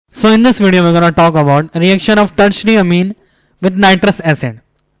So in this video we're going to talk about reaction of tertiary amine with nitrous acid.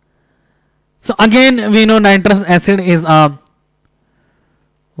 So again we know nitrous acid is a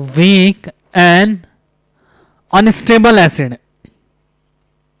weak and unstable acid.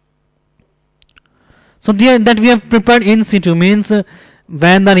 So that we have prepared in situ means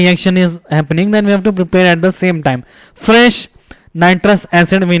when the reaction is happening, then we have to prepare at the same time. Fresh nitrous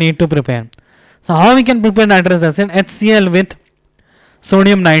acid we need to prepare. So how we can prepare nitrous acid? HCl with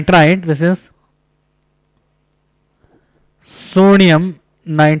sodium nitrite. This is sodium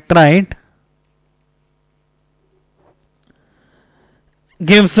nitrite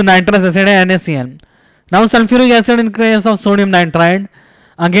gives nitrous acid NaCl. Now sulfuric acid in case of sodium nitrite,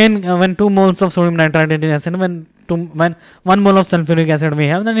 again when 2 moles of sodium nitrite is acid, when 1 mole of sulfuric acid we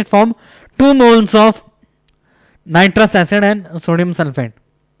have, then it forms 2 moles of nitrous acid and sodium sulfate,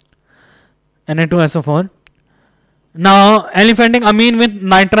 Na2SO4. Now aliphatic amine with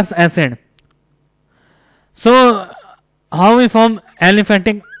nitrous acid. So how we form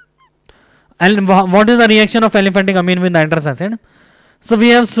aliphatic, what is the reaction of aliphatic amine with nitrous acid? So we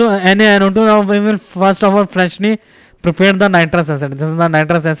have NaNO2. Now we will first of all freshly prepare the nitrous acid. This is the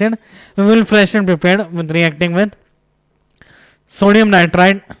nitrous acid. We will freshly prepare with reacting with sodium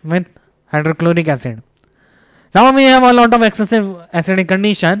nitrite with hydrochloric acid. Now we have a lot of excessive acidic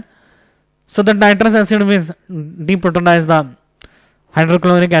condition. So the nitrous acid will deprotonize the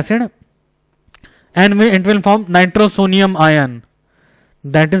hydrochloric acid and it will form nitrosonium ion.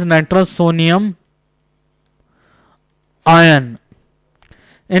 That is nitrosonium ion.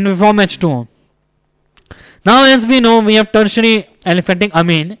 And we form H2O. Now as we know, we have tertiary aliphatic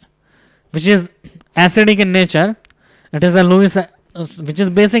amine which is acidic in nature. It is a Lewis which is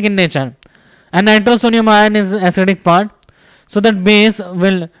basic in nature, and nitrosonium ion is acidic part. So that base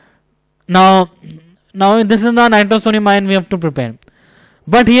will now this is the nitrosonium ion we have to prepare.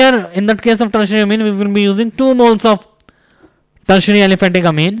 But here in that case of tertiary amine, we will be using 2 moles of tertiary aliphatic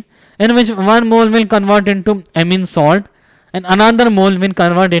amine, in which 1 mole will convert into amine salt and another mole will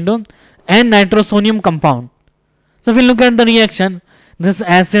convert into N-nitrosonium compound. So if we look at the reaction, this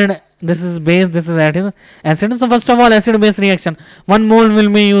acid, this is base, this is acid. So first of all, acid base reaction, 1 mole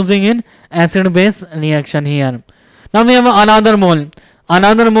will be using in acid base reaction here. Now we have another mole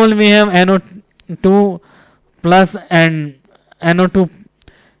we have NO2 plus and NO2.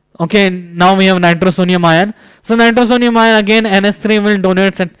 Okay, now we have nitrosonium ion. So nitrosonium ion, again NS3 will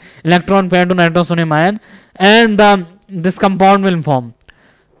donate an electron pair to nitrosonium ion, and this compound will form,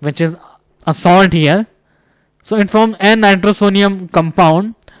 which is a salt here. So it forms N-nitrosonium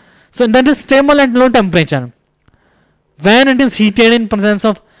compound. So that is stable at low temperature. When it is heated in presence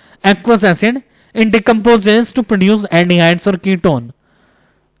of aqueous acid, it decomposes to produce aldehydes or ketone.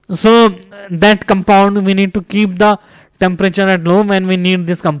 So that compound we need to keep the temperature at low when we need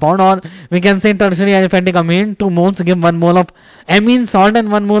this compound, or we can say tertiary aliphatic amine, 2 moles give 1 mole of amine salt and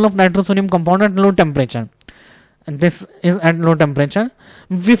 1 mole of nitrosonium compound at low temperature. And this is at low temperature.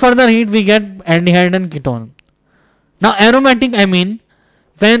 We further heat, we get aldehyde and ketone. Now aromatic amine,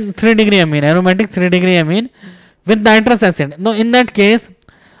 when 3 degree amine, aromatic 3 degree amine with nitrous acid. Now in that case,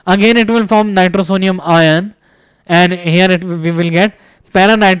 again it will form nitrosonium ion, and here we will get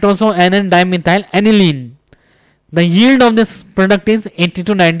para-nitroso NN dimethyl aniline. The yield of this product is 80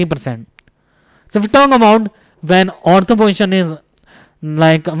 to 90%. So if we talk about when ortho position is,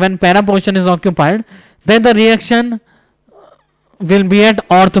 like when para position is occupied, then the reaction will be at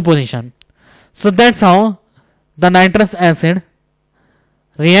ortho position. So that's how the nitrous acid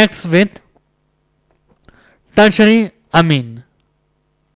reacts with tertiary amine.